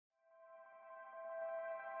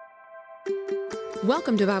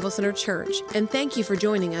Welcome to Bible Center Church, and thank you for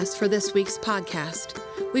joining us for this week's podcast.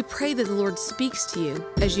 We pray that the Lord speaks to you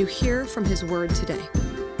as you hear from His Word today.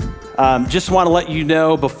 Just want to let you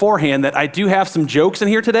know beforehand that I do have some jokes in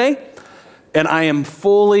here today, and I am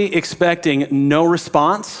fully expecting no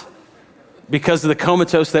response because of the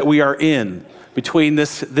comatose that we are in. Between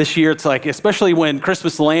this year, it's like, especially when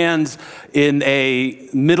Christmas lands in a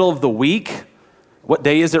middle of the week. What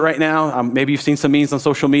day is it right now? Maybe you've seen some memes on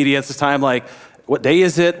social media. It's this time like, what day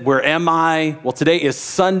is it? Where am I? Well, today is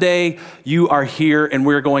Sunday. You are here, and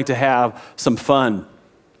we're going to have some fun.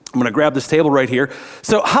 I'm going to grab this table right here.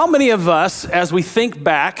 So how many of us, as we think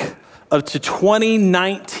back to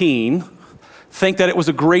 2019, think that it was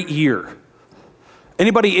a great year?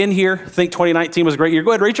 Anybody in here think 2019 was a great year?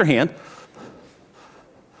 Go ahead, raise your hand.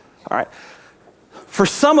 All right. For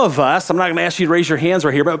some of us, I'm not going to ask you to raise your hands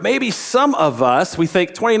right here, but maybe some of us, we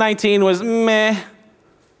think 2019 was meh,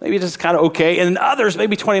 maybe just kind of okay. And others,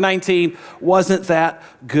 maybe 2019 wasn't that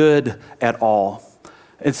good at all.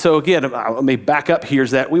 And so again, let me back up here,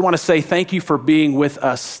 is that we want to say thank you for being with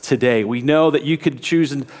us today. We know that you could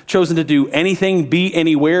chosen to do anything, be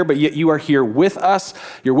anywhere, but yet you are here with us.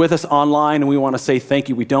 You're with us online, and we want to say thank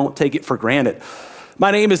you. We don't take it for granted. My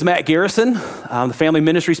name is Matt Garrison. I'm the family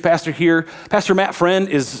ministries pastor here. Pastor Matt Friend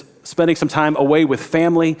is spending some time away with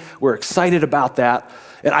family. We're excited about that.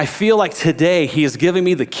 And I feel like today he is giving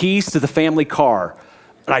me the keys to the family car,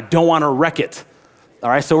 and I don't want to wreck it. All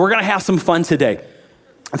right, so we're going to have some fun today.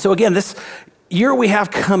 And so again, this year we have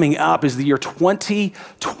coming up is the year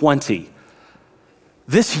 2020.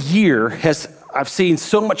 This year I've seen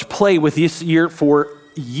so much play with this year for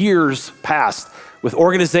years past with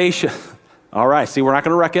organization. All right, see, we're not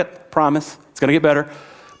going to wreck it, promise. It's going to get better.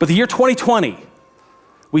 But the year 2020,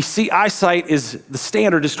 we see eyesight is the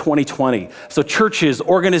standard is 2020. So churches,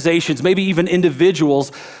 organizations, maybe even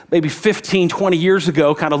individuals, maybe 15, 20 years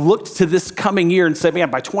ago kind of looked to this coming year and said,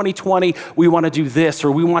 man, by 2020, we want to do this,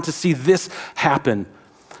 or we want to see this happen.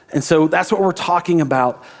 And so that's what we're talking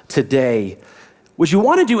about today. Would you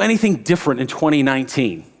want to do anything different in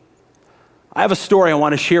 2019? I have a story I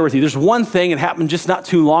want to share with you. There's one thing that happened just not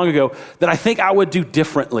too long ago that I think I would do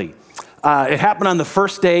differently. It happened on the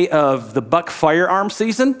first day of the buck firearm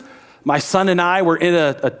season. My son and I were in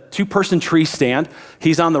a two-person tree stand.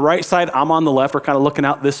 He's on the right side, I'm on the left. We're kind of looking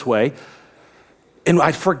out this way. And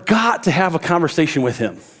I forgot to have a conversation with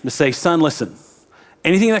him to say, son, listen,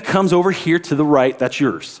 anything that comes over here to the right, that's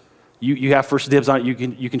yours. You have first dibs on it,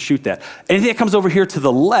 you can shoot that. Anything that comes over here to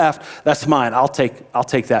the left, that's mine. I'll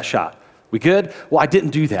take that shot. We good? Well, I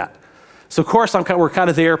didn't do that. So of course, we're kind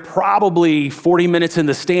of there, probably 40 minutes in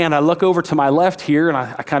the stand. I look over to my left here, and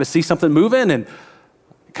I kind of see something moving, and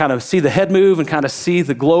kind of see the head move and kind of see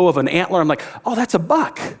the glow of an antler. I'm like, oh, that's a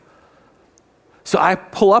buck. So I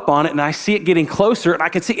pull up on it, and I see it getting closer, and I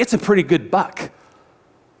can see it's a pretty good buck.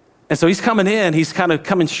 And so he's coming in. He's kind of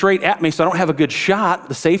coming straight at me, so I don't have a good shot.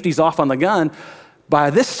 The safety's off on the gun. By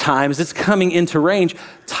this time, as it's coming into range,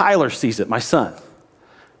 Tyler sees it, my son.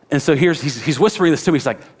 And so he's whispering this to me. He's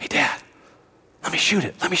like, hey, Dad, let me shoot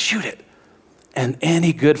it. And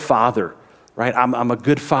any good father, right? I'm a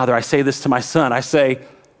good father. I say this to my son. I say,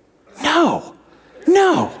 no.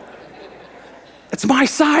 It's my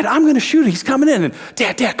side. I'm going to shoot it. He's coming in. And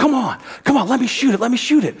Dad, come on, let me shoot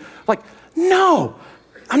it. Like, no,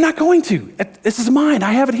 I'm not going to. This is mine.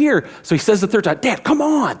 I have it here. So he says the third time, Dad, come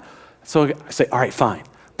on. So I say, all right, fine.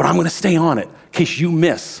 But I'm going to stay on it in case you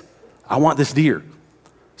miss. I want this deer.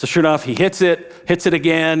 So sure enough, he hits it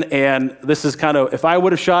again, and this is kind of, if I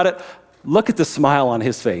would have shot it, look at the smile on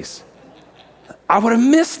his face. I would have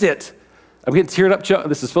missed it. I'm getting teared up.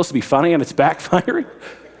 This is supposed to be funny, and it's backfiring.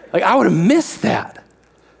 Like, I would have missed that.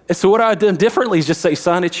 And so what I would have done differently is just say,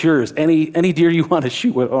 son, it's yours. Any deer you want to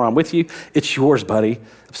shoot, or I'm with you, it's yours, buddy.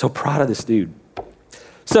 I'm so proud of this dude.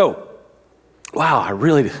 So, wow,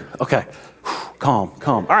 okay, calm.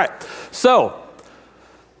 All right, so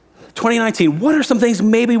 2019, what are some things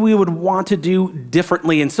maybe we would want to do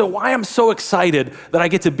differently? And so why I'm so excited that I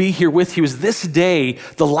get to be here with you is this day,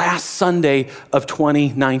 the last Sunday of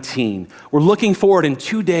 2019. We're looking forward in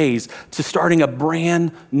 2 days to starting a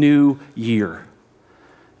brand new year.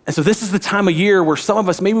 And so this is the time of year where some of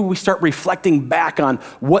us, maybe we start reflecting back on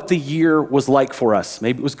what the year was like for us.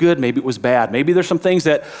 Maybe it was good, maybe it was bad. Maybe there's some things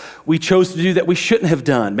that we chose to do that we shouldn't have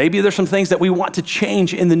done. Maybe there's some things that we want to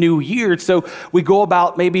change in the new year. So we go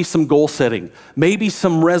about maybe some goal setting, maybe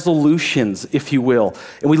some resolutions, if you will.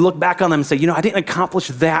 And we look back on them and say, I didn't accomplish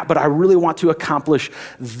that, but I really want to accomplish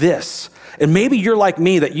this. And maybe you're like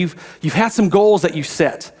me, that you've had some goals that you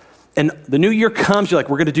set. And the new year comes, you're like,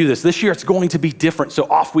 we're going to do this. This year it's going to be different, so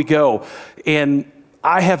off we go. And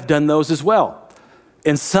I have done those as well.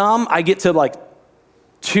 And some I get to like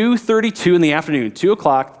 2:32 in the afternoon, 2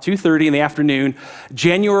 o'clock, 2:30 in the afternoon,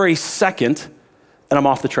 January 2nd, and I'm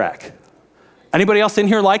off the track. Anybody else in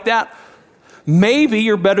here like that? Maybe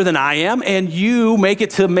you're better than I am, and you make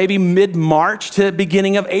it to maybe mid-March to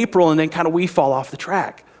beginning of April, and then kind of we fall off the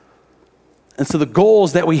track. And so the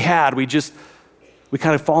goals that we had, we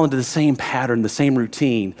kind of fall into the same pattern, the same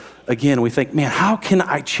routine. Again, we think, man, how can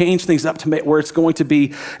I change things up to make where it's going to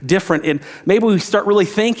be different? And maybe we start really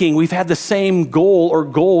thinking we've had the same goal or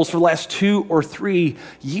goals for the last 2 or 3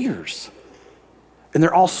 years. And there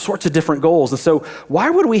are all sorts of different goals. And so why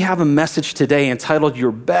would we have a message today entitled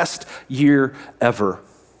Your Best Year Ever?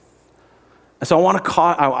 And so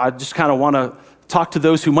I just kind of want to talk to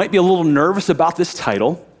those who might be a little nervous about this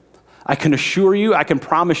title. I can assure you, I can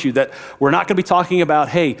promise you that we're not going to be talking about,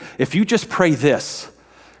 hey, if you just pray this,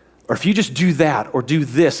 or if you just do that, or do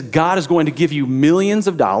this, God is going to give you millions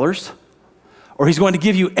of dollars, or he's going to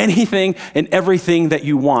give you anything and everything that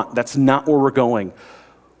you want. That's not where we're going.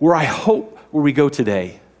 Where I hope where we go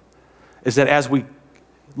today is that as we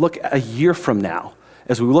look a year from now,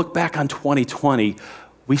 as we look back on 2020,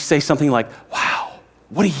 we say something like, wow,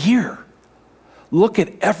 what a year. Look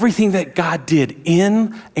at everything that God did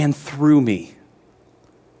in and through me.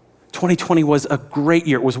 2020 was a great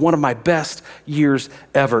year. It was one of my best years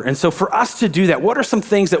ever. And so for us to do that, what are some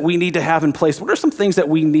things that we need to have in place? What are some things that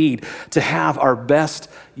we need to have our best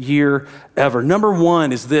year ever? Number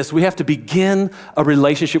one is this: we have to begin a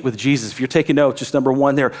relationship with Jesus. If you're taking notes, just number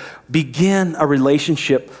one there, begin a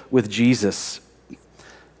relationship with Jesus.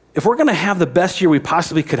 If we're going to have the best year we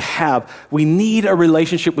possibly could have, we need a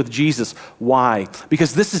relationship with Jesus. Why?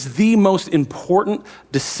 Because this is the most important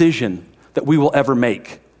decision that we will ever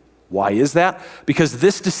make. Why is that? Because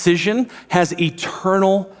this decision has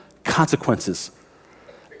eternal consequences,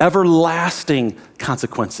 everlasting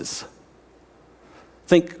consequences.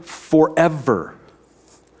 Think forever.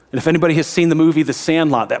 And if anybody has seen the movie The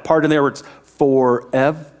Sandlot, that part in there where it's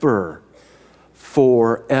forever,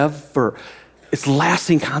 forever. It's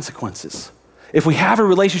lasting consequences. If we have a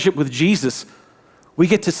relationship with Jesus, we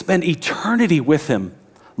get to spend eternity with him,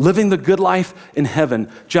 living the good life in heaven.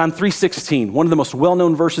 John 3:16, one of the most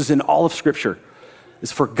well-known verses in all of Scripture,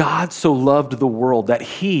 is for God so loved the world that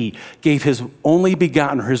he gave his only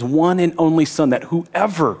begotten, or his one and only Son, that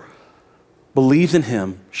whoever believes in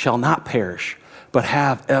him shall not perish, but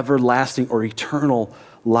have everlasting or eternal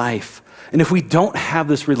life. And if we don't have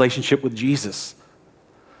this relationship with Jesus,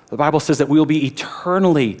 the Bible says that we will be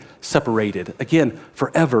eternally separated, again,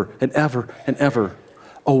 forever and ever and ever,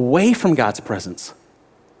 away from God's presence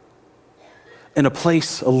in a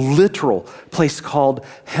place, a literal place called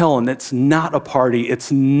hell. And it's not a party.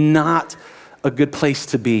 It's not a good place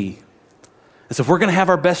to be. And so if we're going to have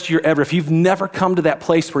our best year ever, if you've never come to that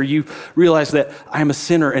place where you realize that I'm a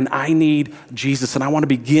sinner and I need Jesus and I want to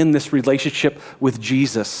begin this relationship with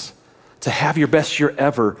Jesus, to have your best year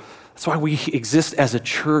ever, that's why we exist as a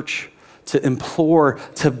church, to implore,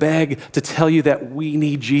 to beg, to tell you that we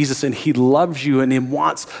need Jesus and he loves you and he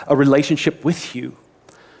wants a relationship with you.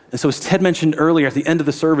 And so as Ted mentioned earlier, at the end of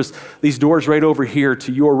the service, these doors right over here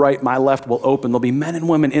to your right, my left will open. There'll be men and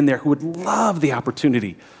women in there who would love the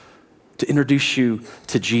opportunity to introduce you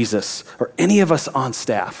to Jesus, or any of us on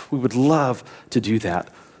staff. We would love to do that.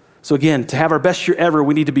 So again, to have our best year ever,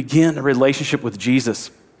 we need to begin a relationship with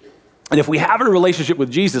Jesus. And if we have a relationship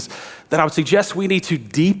with Jesus, then I would suggest we need to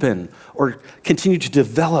deepen or continue to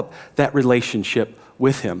develop that relationship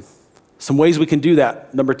with him. Some ways we can do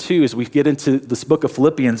that, number two, as we get into this book of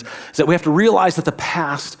Philippians, is that we have to realize that the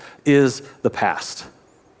past is the past.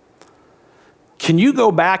 Can you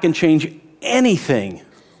go back and change anything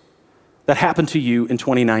that happened to you in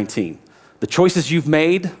 2019? The choices you've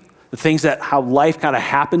made, the things that how life kind of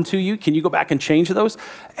happened to you, can you go back and change those?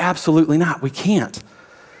 Absolutely not. We can't.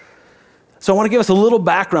 So I want to give us a little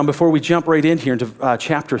background before we jump right in here into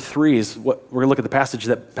chapter 3, is what we're going to look at the passage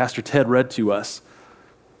that Pastor Ted read to us.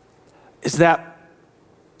 Is that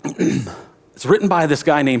it's written by this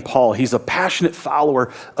guy named Paul. He's a passionate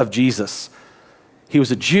follower of Jesus. He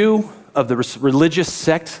was a Jew of the religious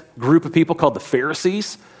sect group of people called the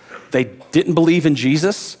Pharisees. They didn't believe in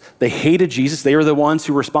Jesus. They hated Jesus. They were the ones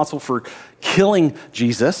who were responsible for killing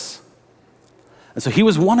Jesus. And so he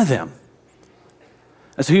was one of them.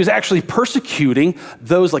 And so he was actually persecuting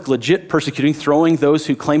those, like legit persecuting, throwing those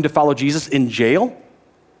who claimed to follow Jesus in jail,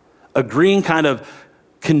 agreeing, kind of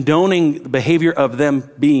condoning the behavior of them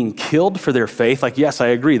being killed for their faith. Like, yes, I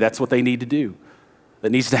agree, that's what they need to do.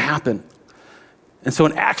 That needs to happen. And so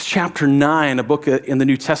in Acts chapter 9, a book in the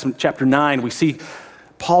New Testament, chapter 9, we see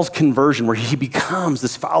Paul's conversion, where he becomes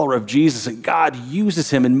this follower of Jesus and God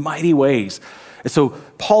uses him in mighty ways. And so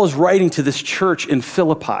Paul is writing to this church in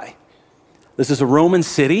Philippi. This is a Roman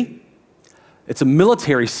city. It's a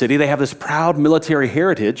military city. They have this proud military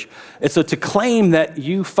heritage. And so to claim that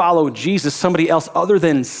you follow Jesus, somebody else other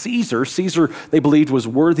than Caesar they believed was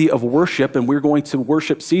worthy of worship, and we're going to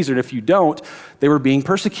worship Caesar. And if you don't, they were being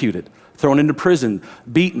persecuted, thrown into prison,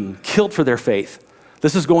 beaten, killed for their faith.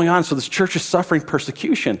 This is going on. So this church is suffering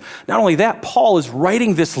persecution. Not only that, Paul is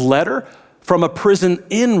writing this letter from a prison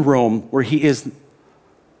in Rome where he is.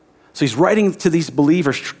 So he's writing to these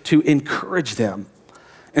believers to encourage them.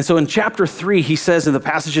 And so in chapter 3, he says in the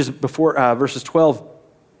passages before verses 12,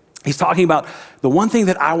 he's talking about the one thing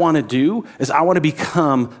that I want to do is I want to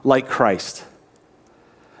become like Christ.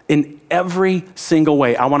 In every single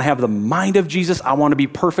way, I want to have the mind of Jesus. I want to be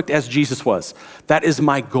perfect as Jesus was. That is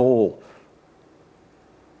my goal.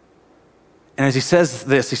 And as he says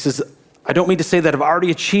this, he says, I don't mean to say that I've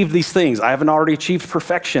already achieved these things. I haven't already achieved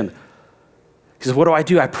perfection. He says, what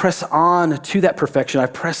do? I press on to that perfection. I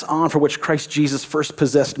press on for which Christ Jesus first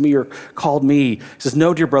possessed me or called me. He says,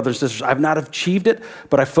 no, dear brothers and sisters, I've not achieved it,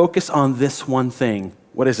 but I focus on this one thing.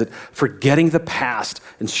 What is it? Forgetting the past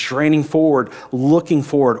and straining forward, looking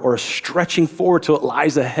forward, or stretching forward till it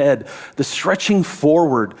lies ahead. The stretching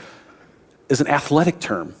forward is an athletic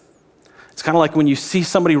term. It's kind of like when you see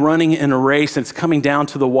somebody running in a race and it's coming down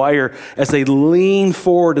to the wire as they lean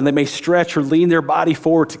forward and they may stretch or lean their body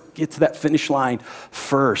forward to get to that finish line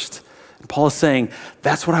first. And Paul is saying,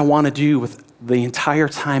 that's what I want to do with the entire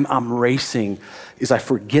time I'm racing is I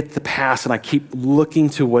forget the past and I keep looking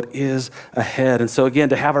to what is ahead. And so again,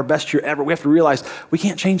 to have our best year ever, we have to realize we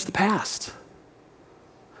can't change the past.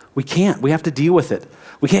 We can't. We have to deal with it.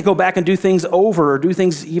 We can't go back and do things over or do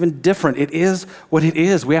things even different. It is what it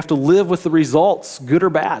is. We have to live with the results, good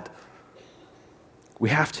or bad. We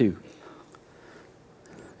have to.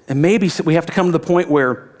 And maybe we have to come to the point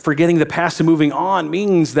where forgetting the past and moving on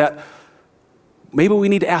means that maybe we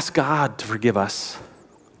need to ask God to forgive us.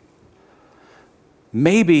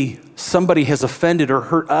 Maybe somebody has offended or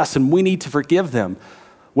hurt us and we need to forgive them,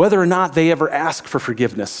 whether or not they ever ask for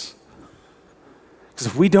forgiveness. Because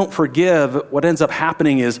if we don't forgive, what ends up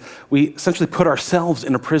happening is we essentially put ourselves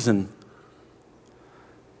in a prison.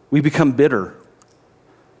 We become bitter.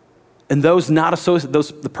 And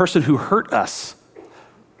the person who hurt us,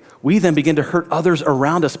 we then begin to hurt others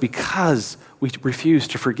around us because we refuse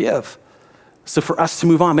to forgive. So for us to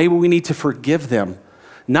move on, maybe we need to forgive them.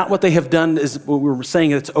 Not what they have done is what we were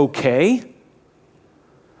saying it's okay,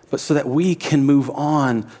 but so that we can move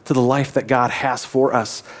on to the life that God has for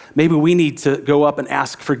us. Maybe we need to go up and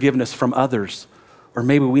ask forgiveness from others, or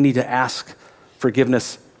maybe we need to ask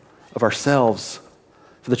forgiveness of ourselves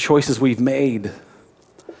for the choices we've made.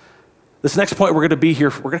 This next point we're going to be here,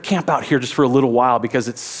 we're going to camp out here just for a little while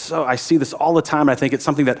because I see this all the time and I think it's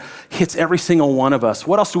something that hits every single one of us.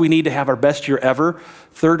 What else do we need to have our best year ever?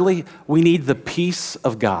 Thirdly, we need the peace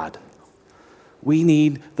of God. We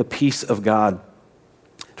need the peace of God.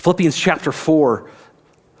 Philippians chapter 4,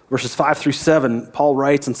 verses 5-7, Paul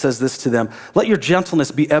writes and says this to them, let your gentleness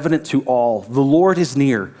be evident to all. The Lord is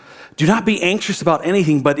near. Do not be anxious about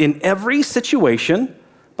anything, but in every situation,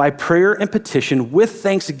 by prayer and petition, with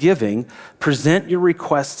thanksgiving, present your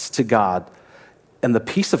requests to God. And the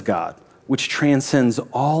peace of God, which transcends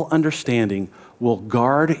all understanding, will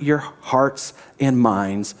guard your hearts and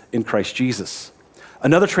minds in Christ Jesus.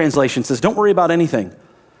 Another translation says, don't worry about anything.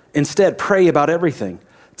 Instead, pray about everything.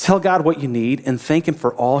 Tell God what you need and thank him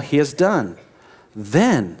for all he has done.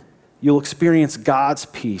 Then you'll experience God's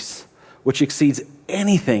peace, which exceeds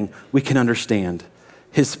anything we can understand.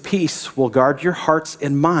 His peace will guard your hearts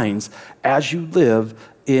and minds as you live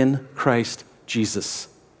in Christ Jesus.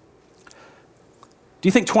 Do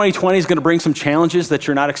you think 2020 is going to bring some challenges that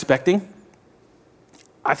you're not expecting?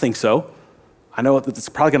 I think so. I know that it's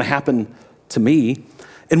probably going to happen to me.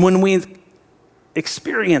 And when we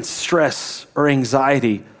experience stress or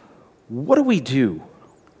anxiety, what do we do?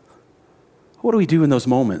 What do we do in those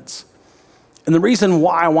moments? And the reason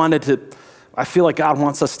why I feel like God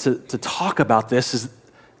wants us to talk about this is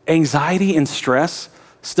anxiety and stress.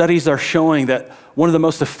 Studies are showing that one of the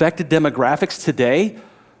most affected demographics today,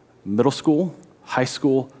 middle school, high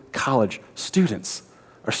school, college students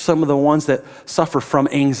are some of the ones that suffer from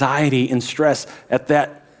anxiety and stress at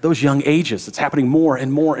those young ages. It's happening more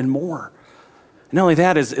and more and more. And not only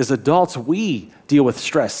that, as adults, we deal with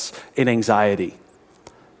stress and anxiety.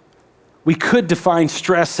 We could define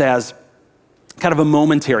stress as kind of a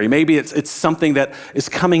momentary. Maybe it's something that is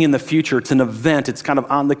coming in the future. It's an event. It's kind of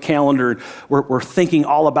on the calendar. We're thinking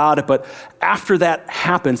all about it. But after that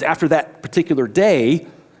happens, after that particular day,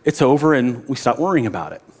 it's over and we stop worrying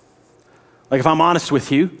about it. Like if I'm honest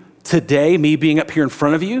with you, today, me being up here in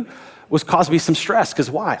front of you was causing me some stress. Because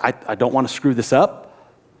why? I don't want to screw this up.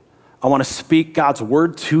 I want to speak God's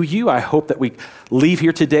word to you. I hope that we leave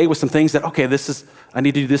here today with some things that, okay, I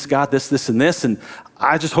need to do this, God, this, and this. And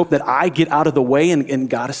I just hope that I get out of the way and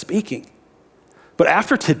God is speaking. But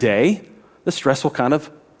after today, the stress will kind of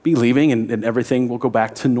be leaving and everything will go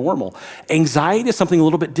back to normal. Anxiety is something a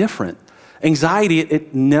little bit different. Anxiety,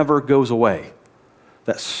 it never goes away.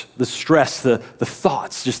 That's the stress, the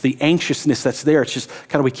thoughts, just the anxiousness that's there. It's just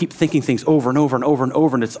kind of we keep thinking things over and over and over and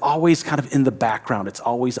over, and it's always kind of in the background. It's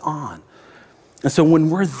always on. And so when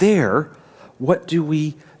we're there, what do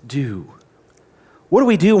we do? What do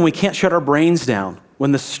we do when we can't shut our brains down?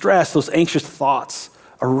 When the stress, those anxious thoughts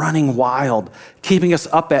are running wild, keeping us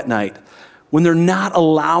up at night? When they're not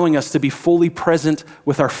allowing us to be fully present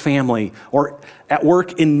with our family or at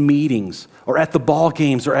work in meetings or at the ball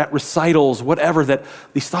games or at recitals, whatever, that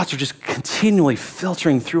these thoughts are just continually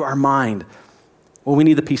filtering through our mind. Well, we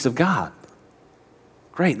need the peace of God.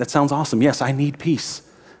 Great, that sounds awesome. Yes, I need peace.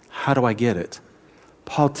 How do I get it?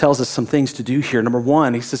 Paul tells us some things to do here. Number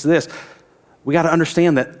one, he says this, we got to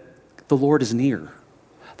understand that the Lord is near.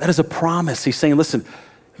 That is a promise. He's saying, listen,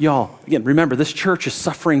 y'all, again, remember, this church is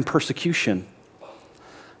suffering persecution.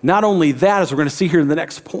 Not only that, as we're going to see here in the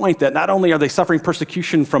next point, that not only are they suffering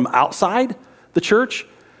persecution from outside the church,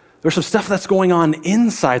 there's some stuff that's going on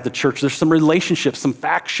inside the church. There's some relationships, some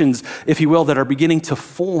factions, if you will, that are beginning to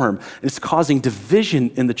form. And it's causing division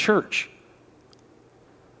in the church.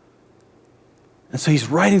 And so he's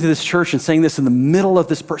writing to this church and saying this in the middle of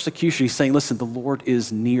this persecution. He's saying, listen, the Lord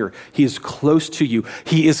is near. He is close to you.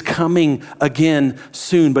 He is coming again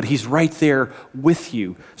soon, but he's right there with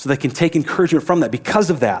you. So they can take encouragement from that. Because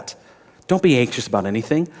of that, don't be anxious about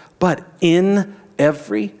anything, but in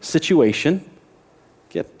every situation,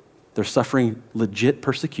 they're suffering legit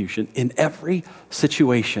persecution. In every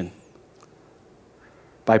situation,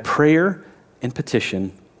 by prayer and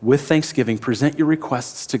petition, with thanksgiving, present your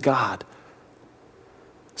requests to God.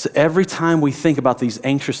 So every time we think about these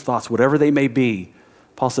anxious thoughts, whatever they may be,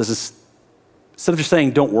 Paul says, instead of just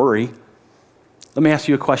saying, don't worry, let me ask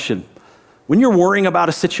you a question. When you're worrying about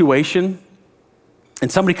a situation and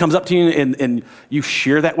somebody comes up to you and you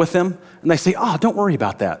share that with them and they say, oh, don't worry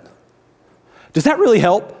about that. Does that really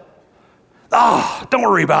help? Oh, don't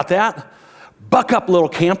worry about that. Buck up, little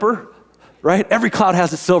camper, right? Every cloud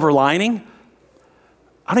has a silver lining.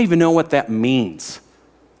 I don't even know what that means.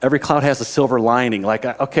 Every cloud has a silver lining. Like,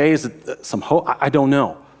 okay, is it some hope? I don't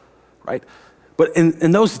know, right? But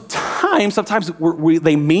in those times, sometimes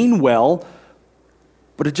they mean well,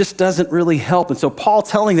 but it just doesn't really help. And so Paul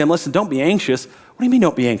telling them, listen, don't be anxious. What do you mean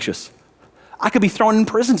don't be anxious? I could be thrown in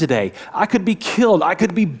prison today. I could be killed. I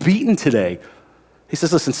could be beaten today. He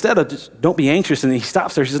says, listen, instead of just don't be anxious, and he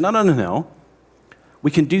stops there. He says, no. We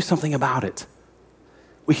can do something about it.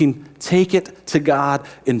 We can take it to God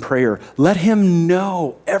in prayer. Let him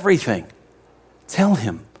know everything. Tell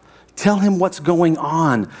him what's going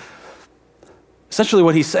on. Essentially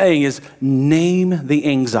what he's saying is name the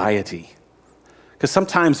anxiety. Because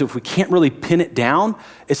sometimes if we can't really pin it down,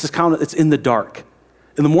 it's just it's in the dark.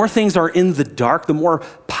 And the more things are in the dark, the more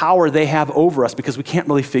power they have over us because we can't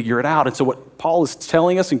really figure it out. And so what Paul is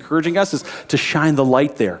telling us, encouraging us, is to shine the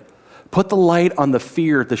light there. Put the light on the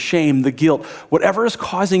fear, the shame, the guilt, whatever is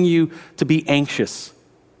causing you to be anxious.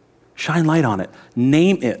 Shine light on it.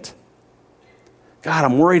 Name it. God,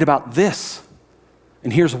 I'm worried about this,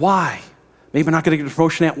 and here's why. Maybe I'm not going to get a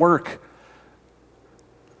promotion at work.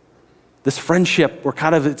 This friendship,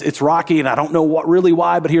 it's rocky, and I don't know really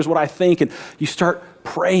why, but here's what I think. And you start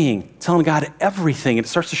praying, telling God everything, and it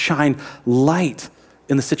starts to shine light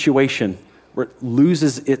in the situation where it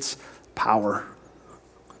loses its power.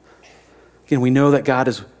 Again, we know that God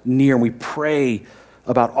is near, and we pray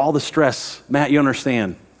about all the stress. Matt, you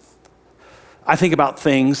understand. I think about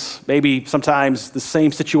things, maybe sometimes the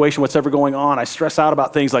same situation, what's ever going on. I stress out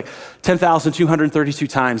about things like 10,232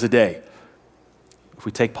 times a day. If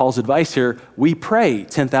we take Paul's advice here, we pray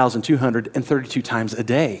 10,232 times a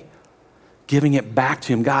day, giving it back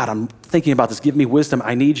to him. God, I'm thinking about this. Give me wisdom.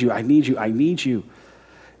 I need you. I need you. I need you.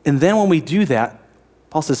 And then when we do that,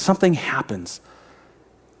 Paul says something happens.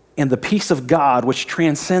 And the peace of God, which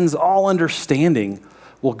transcends all understanding,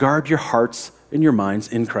 will guard your hearts and your minds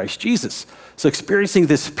in Christ Jesus. So experiencing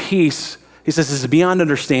this peace, he says, is beyond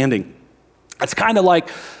understanding. It's kind of like,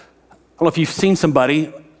 I don't know if you've seen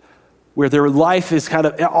somebody where their life is kind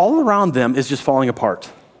of, all around them is just falling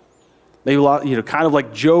apart. Maybe, kind of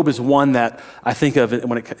like Job is one that I think of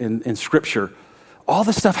in Scripture. All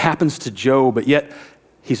this stuff happens to Job, but yet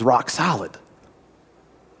he's rock solid.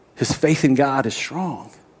 His faith in God is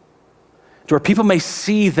strong. To where people may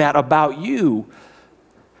see that about you.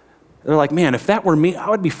 They're like, man, if that were me, I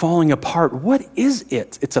would be falling apart. What is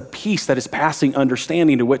it? It's a peace that is passing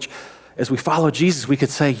understanding, to which, as we follow Jesus, we could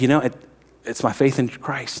say, it's my faith in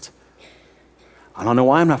Christ. I don't know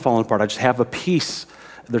why I'm not falling apart. I just have a peace.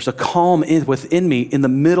 There's a calm within me in the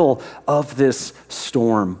middle of this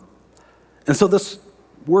storm. And so this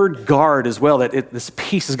word guard as well, this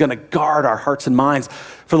peace is going to guard our hearts and minds.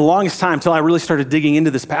 For the longest time, until I really started digging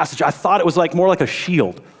into this passage, I thought it was more like a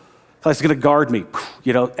shield. It's going to guard me.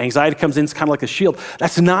 Anxiety comes in, it's kind of like a shield.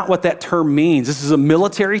 That's not what that term means. This is a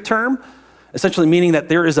military term, essentially meaning that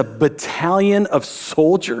there is a battalion of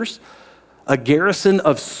soldiers, a garrison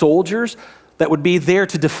of soldiers that would be there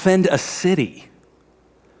to defend a city.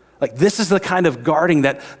 This is the kind of guarding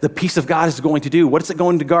that the peace of God is going to do. What is it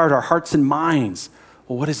going to guard? Our hearts and minds.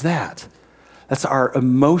 Well, what is that? That's our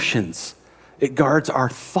emotions. It guards our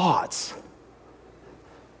thoughts.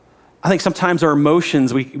 I think sometimes our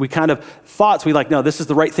emotions, we no, this is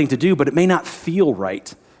the right thing to do, but it may not feel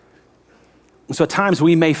right. And so at times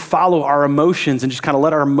we may follow our emotions and just kind of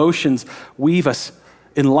let our emotions weave us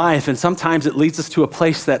in life. And sometimes it leads us to a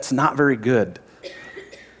place that's not very good.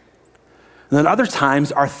 And then other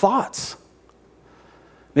times, our thoughts.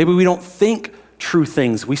 Maybe we don't think true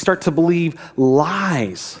things. We start to believe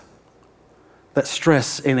lies that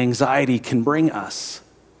stress and anxiety can bring us.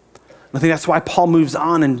 And I think that's why Paul moves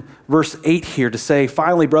on in verse 8 here to say,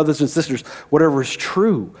 finally, brothers and sisters, whatever is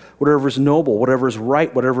true, whatever is noble, whatever is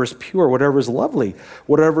right, whatever is pure, whatever is lovely,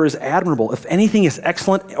 whatever is admirable, if anything is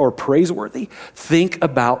excellent or praiseworthy, think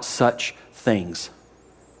about such things.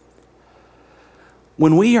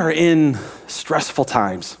 When we are in stressful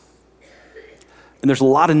times, and there's a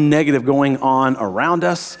lot of negative going on around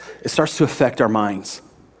us, it starts to affect our minds,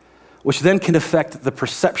 which then can affect the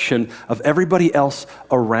perception of everybody else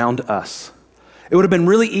around us. It would have been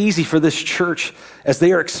really easy for this church, as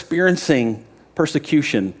they are experiencing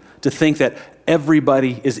persecution, to think that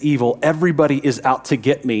everybody is evil, everybody is out to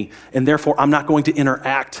get me, and therefore I'm not going to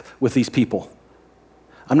interact with these people.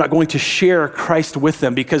 I'm not going to share Christ with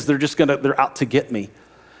them because they're out to get me.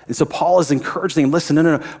 And so Paul is encouraging them, listen,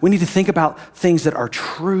 no. We need to think about things that are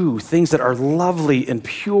true, things that are lovely and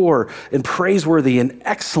pure and praiseworthy and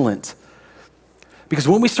excellent. Because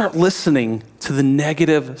when we start listening to the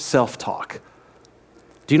negative self-talk,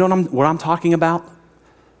 do you know what I'm talking about?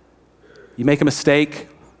 You make a mistake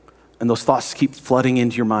and those thoughts keep flooding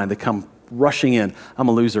into your mind. They come rushing in. I'm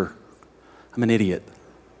a loser. I'm an idiot.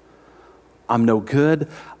 I'm no good.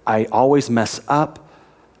 I always mess up.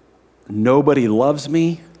 Nobody loves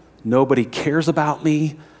me. Nobody cares about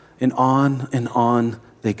me. And on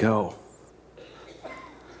they go.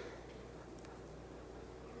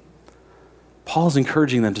 Paul's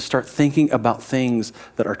encouraging them to start thinking about things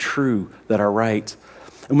that are true, that are right.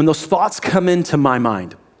 And when those thoughts come into my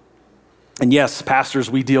mind, and yes,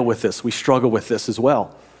 pastors, we deal with this. We struggle with this as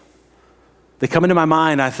well. They come into my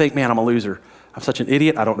mind, I think, man, I'm a loser. I'm such an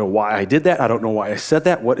idiot. I don't know why I did that. I don't know why I said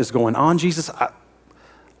that. What is going on, Jesus?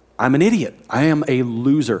 I'm an idiot. I am a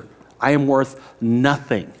loser. I am worth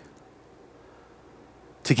nothing.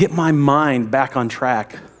 To get my mind back on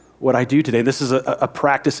track, what I do today, this is a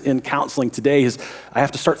practice in counseling today, is I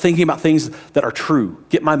have to start thinking about things that are true.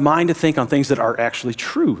 Get my mind to think on things that are actually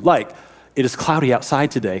true. Like, it is cloudy outside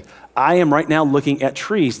today. I am right now looking at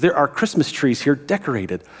trees. There are Christmas trees here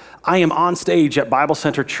decorated. I am on stage at Bible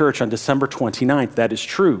Center Church on December 29th. That is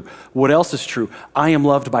true. What else is true? I am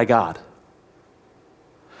loved by God.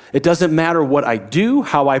 It doesn't matter what I do,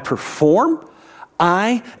 how I perform.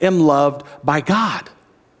 I am loved by God.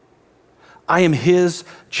 I am his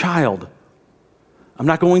child. I'm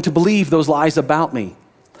not going to believe those lies about me.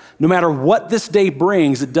 No matter what this day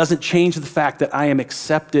brings, it doesn't change the fact that I am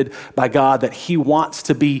accepted by God, that he wants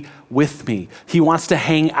to be with me. He wants to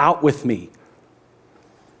hang out with me.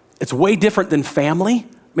 It's way different than family.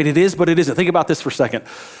 I mean, it is, but it isn't. Think about this for a second.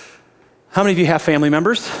 How many of you have family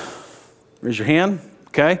members? Raise your hand.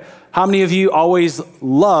 Okay. How many of you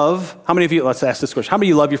let's ask this question. How many of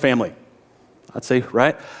you love your family? I'd say,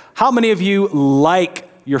 right? How many of you like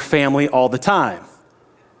your family all the time?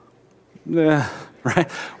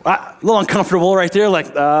 Right? A little uncomfortable right there. Like,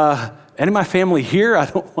 any of my family here, I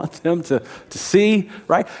don't want them to see,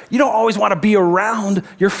 right? You don't always want to be around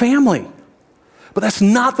your family. But that's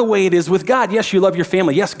not the way it is with God. Yes, you love your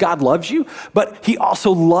family. Yes, God loves you, but he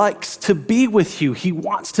also likes to be with you. He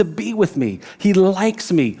wants to be with me. He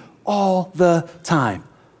likes me all the time.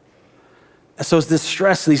 And so as this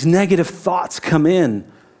stress, these negative thoughts come in,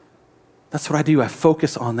 that's what I do. I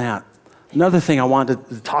focus on that. Another thing I wanted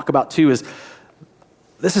to talk about too is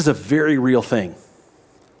this is a very real thing.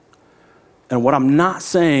 And what I'm not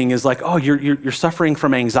saying is like, oh, you're suffering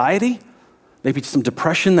from anxiety, maybe some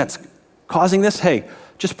depression that's causing this. Hey,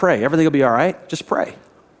 just pray. Everything will be all right. Just pray.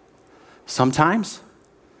 Sometimes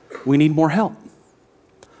we need more help.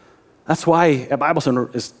 That's why at Bible Center,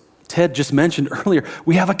 as Ted just mentioned earlier,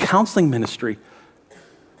 we have a counseling ministry.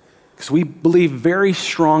 Because we believe very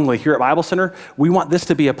strongly here at Bible Center, we want this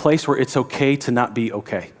to be a place where it's okay to not be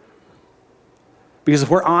okay. Because if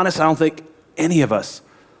we're honest, I don't think any of us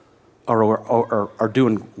are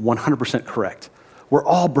doing 100% correct. We're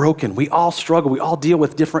all broken. We all struggle. We all deal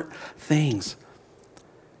with different things.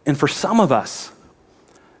 And for some of us,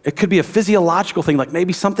 it could be a physiological thing, like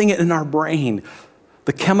maybe something in our brain.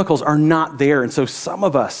 The chemicals are not there. And so some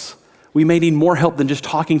of us, we may need more help than just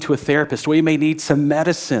talking to a therapist. We may need some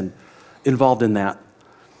medicine involved in that.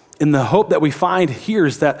 And the hope that we find here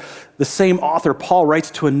is that the same author, Paul,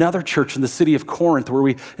 writes to another church in the city of Corinth, where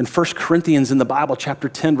in 1 Corinthians in the Bible, chapter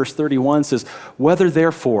 10, verse 31 says, whether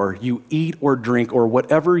therefore you eat or drink or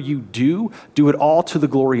whatever you do, do it all to the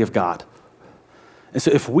glory of God. And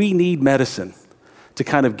so if we need medicine to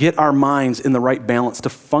kind of get our minds in the right balance to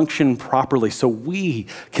function properly so we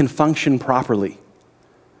can function properly,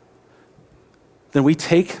 then we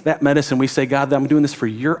take that medicine, we say, God, I'm doing this for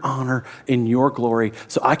your honor and your glory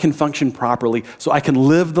so I can function properly, so I can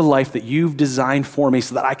live the life that you've designed for me,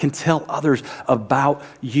 so that I can tell others about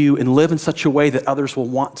you and live in such a way that others will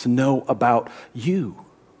want to know about you.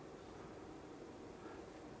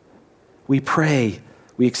 We pray,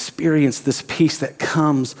 we experience this peace that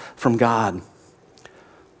comes from God.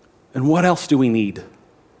 And what else do we need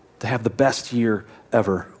to have the best year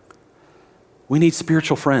ever? We need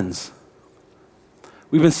spiritual friends.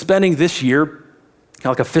 We've been spending this year, kind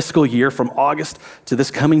of like a fiscal year from August to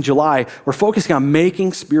this coming July, we're focusing on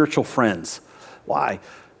making spiritual friends. Why?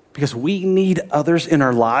 Because we need others in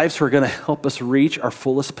our lives who are going to help us reach our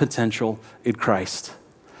fullest potential in Christ.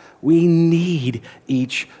 We need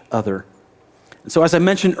each other. And so as I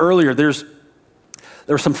mentioned earlier, there was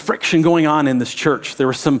some friction going on in this church. There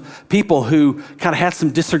were some people who kind of had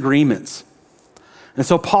some disagreements. And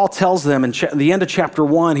so Paul tells them in the end of chapter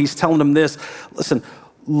 1, he's telling them this, listen,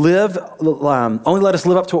 only let us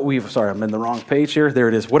live up to what I'm in the wrong page here. There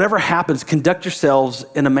it is. Whatever happens, conduct yourselves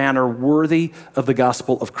in a manner worthy of the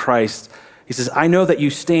gospel of Christ. He says, I will know that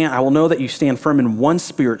you stand firm in one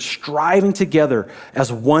spirit, striving together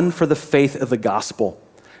as one for the faith of the gospel.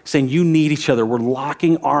 Saying you need each other. We're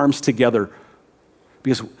locking arms together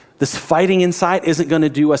because this fighting inside isn't going to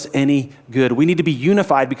do us any good. We need to be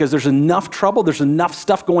unified because there's enough trouble, there's enough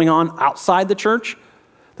stuff going on outside the church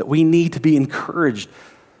that we need to be encouraging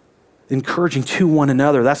to one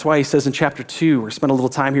another. That's why he says in chapter 2, we're spending a little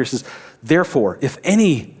time here, he says, therefore,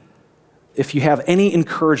 if you have any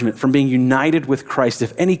encouragement from being united with Christ,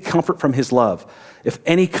 if any comfort from his love, if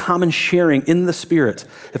any common sharing in the Spirit,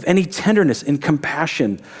 if any tenderness and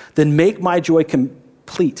compassion, then make my joy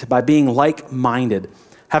complete by being like-minded,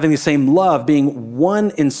 having the same love, being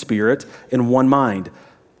one in spirit and one mind.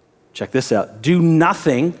 Check this out. Do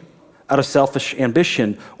nothing out of selfish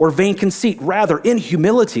ambition or vain conceit. Rather, in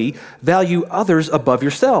humility, value others above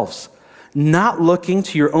yourselves, not looking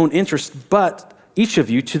to your own interests, but each of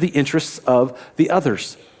you to the interests of the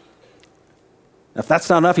others. Now, if that's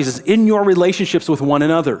not enough, he says, in your relationships with one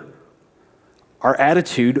another, our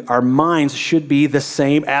attitude, our minds should be the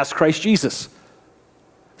same as Christ Jesus.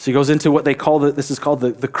 So he goes into what they call this is called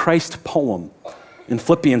the Christ poem. In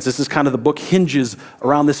Philippians, this is kind of the book hinges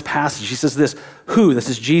around this passage. He says this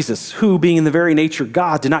is Jesus, who being in the very nature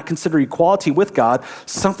God, did not consider equality with God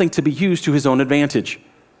something to be used to his own advantage.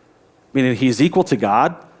 Meaning he is equal to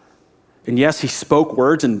God. And yes, he spoke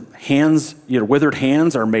words and hands, withered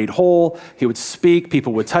hands are made whole. He would speak,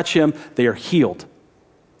 people would touch him, they are healed.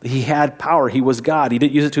 He had power, he was God. He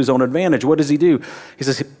didn't use it to his own advantage. What does he do? He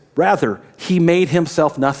says, rather, he made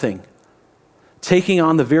himself nothing, taking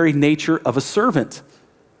on the very nature of a servant.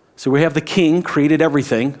 So we have the king, created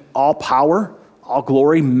everything, all power, all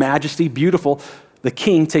glory, majesty, beautiful. The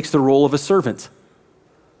king takes the role of a servant.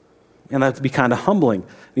 And that has to be kind of humbling.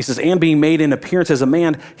 He says, and being made in appearance as a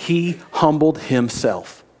man, he humbled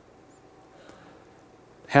himself.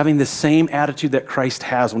 Having the same attitude that Christ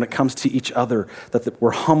has when it comes to each other, that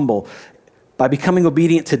we're humble. By becoming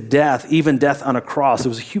obedient to death, even death on a cross. It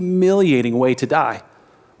was a humiliating way to die.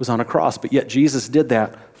 It was on a cross, but yet Jesus did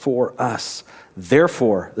that for us.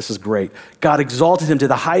 Therefore, this is great, God exalted him to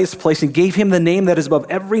the highest place and gave him the name that is above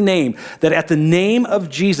every name, that at the name of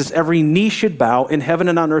Jesus, every knee should bow in heaven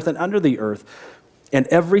and on earth and under the earth, and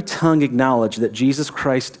every tongue acknowledge that Jesus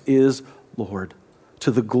Christ is Lord, to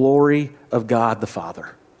the glory of God the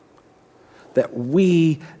Father. That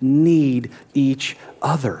we need each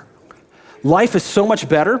other. Life is so much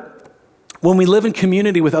better when we live in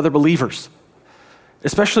community with other believers,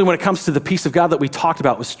 especially when it comes to the peace of God that we talked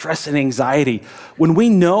about with stress and anxiety. When we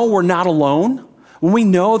know we're not alone, when we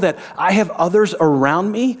know that I have others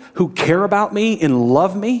around me who care about me and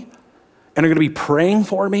love me and are going to be praying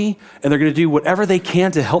for me and they're going to do whatever they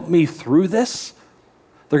can to help me through this,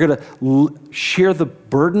 they're going to share the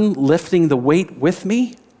burden, lifting the weight with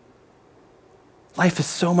me. Life is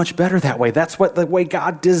so much better that way. That's what the way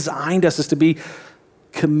God designed us, is to be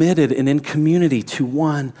committed and in community to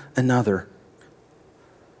one another.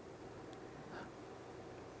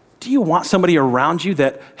 Do you want somebody around you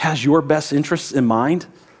that has your best interests in mind?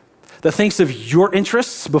 That thinks of your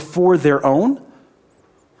interests before their own?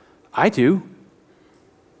 I do.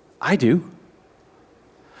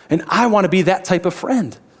 And I want to be that type of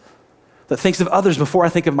friend that thinks of others before I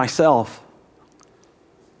think of myself.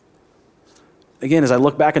 Again, as I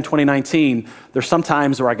look back in 2019, there's some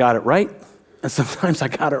times where I got it right, and sometimes I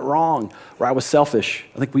got it wrong, where I was selfish.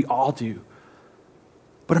 I think we all do.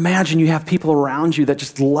 But imagine you have people around you that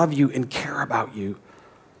just love you and care about you.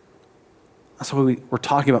 That's why we're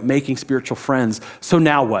talking about making spiritual friends. So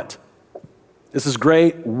now what? This is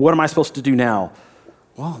great. What am I supposed to do now?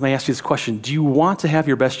 Well, let me ask you this question. Do you want to have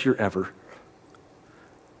your best year ever?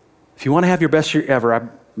 If you want to have your best year ever, I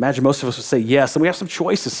imagine most of us would say yes. And we have some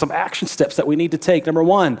choices, some action steps that we need to take. Number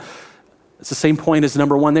one, it's the same point as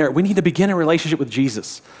number one there. We need to begin a relationship with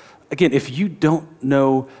Jesus. Again, if you don't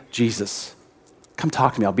know Jesus, come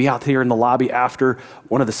talk to me. I'll be out here in the lobby after.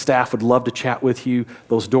 One of the staff would love to chat with you.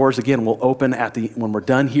 Those doors, again, will open when we're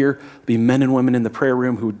done here. There'll be men and women in the prayer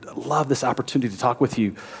room who would love this opportunity to talk with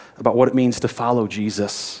you about what it means to follow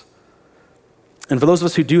Jesus. And for those of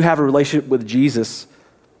us who do have a relationship with Jesus,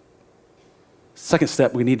 second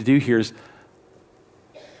step we need to do here is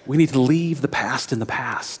we need to leave the past in the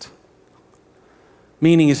past.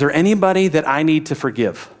 Meaning, is there anybody that I need to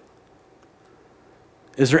forgive?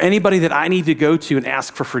 Is there anybody that I need to go to and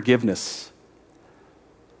ask for forgiveness?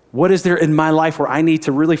 What is there in my life where I need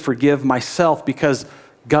to really forgive myself because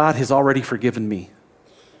God has already forgiven me?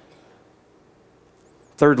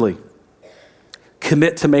 Thirdly,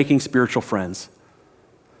 commit to making spiritual friends.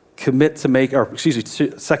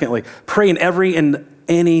 Secondly, pray in every and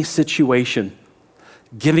any situation,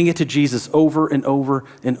 giving it to Jesus over and over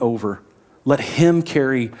and over. Let him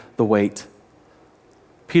carry the weight.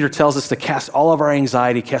 Peter tells us to cast all of our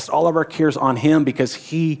anxiety, cast all of our cares on him because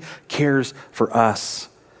he cares for us.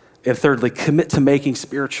 And thirdly, commit to making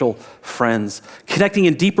spiritual friends, connecting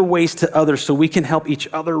in deeper ways to others so we can help each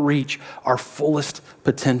other reach our fullest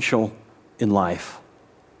potential in life.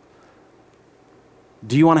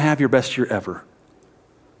 Do you want to have your best year ever?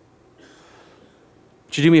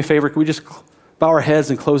 Would you do me a favor? Can we just bow our heads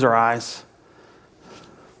and close our eyes?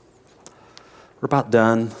 We're about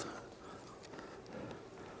done.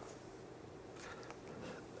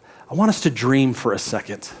 I want us to dream for a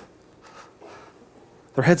second.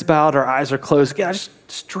 Their heads bowed, our eyes are closed. Yeah,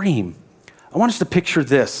 just dream. I want us to picture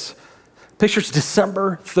this. Picture it's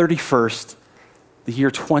December 31st, the year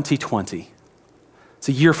 2020. It's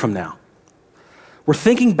a year from now. We're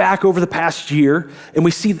thinking back over the past year, and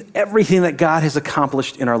we see everything that God has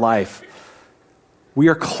accomplished in our life. We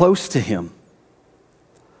are close to him.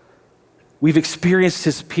 We've experienced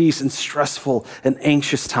his peace in stressful and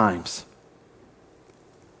anxious times.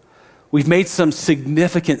 We've made some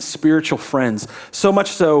significant spiritual friends, so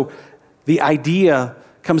much so the idea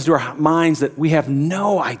comes to our minds that we have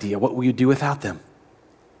no idea what we would do without them.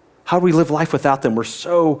 How do we live life without them? We're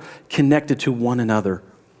so connected to one another.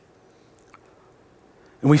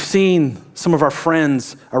 And we've seen some of our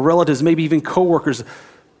friends, our relatives, maybe even coworkers,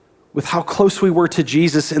 with how close we were to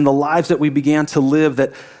Jesus in the lives that we began to live,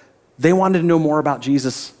 that they wanted to know more about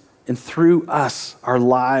Jesus. And through us, our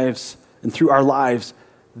lives,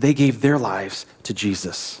 they gave their lives to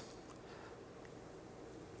Jesus.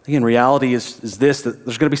 Again, reality is this, that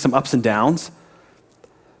there's going to be some ups and downs,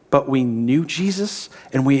 but we knew Jesus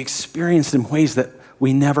and we experienced in ways that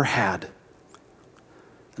we never had.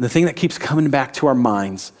 And the thing that keeps coming back to our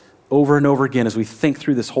minds over and over again as we think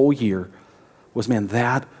through this whole year was, man,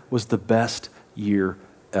 that was the best year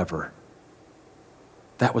ever.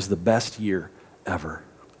 That was the best year ever.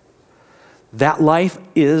 That life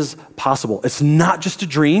is possible. It's not just a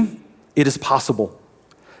dream, it is possible.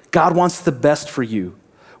 God wants the best for you.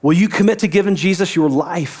 Will you commit to giving Jesus your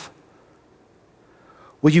life?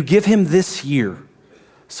 Will you give him this year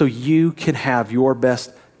so you can have your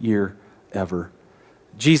best year ever?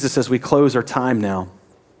 Jesus, as we close our time now,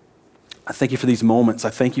 I thank you for these moments. I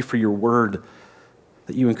thank you for your word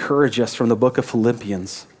that you encourage us from the book of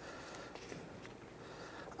Philippians.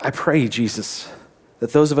 I pray, Jesus,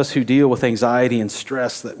 that those of us who deal with anxiety and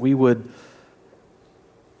stress, that we would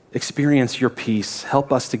experience your peace.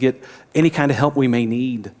 Help us to get any kind of help we may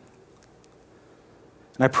need.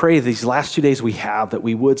 And I pray these last 2 days we have that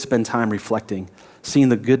we would spend time reflecting, seeing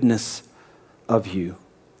the goodness of you,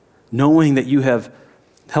 knowing that you have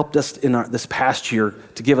helped us in this past year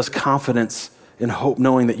to give us confidence and hope,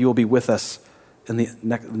 knowing that you will be with us in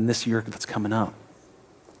this year that's coming up.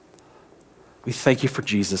 We thank you for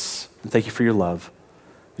Jesus and thank you for your love.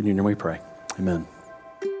 In your name we pray. Amen.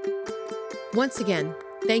 Once again,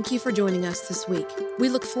 thank you for joining us this week. We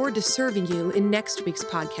look forward to serving you in next week's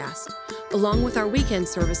podcast, along with our weekend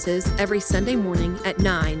services every Sunday morning at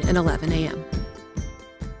 9 and 11 a.m.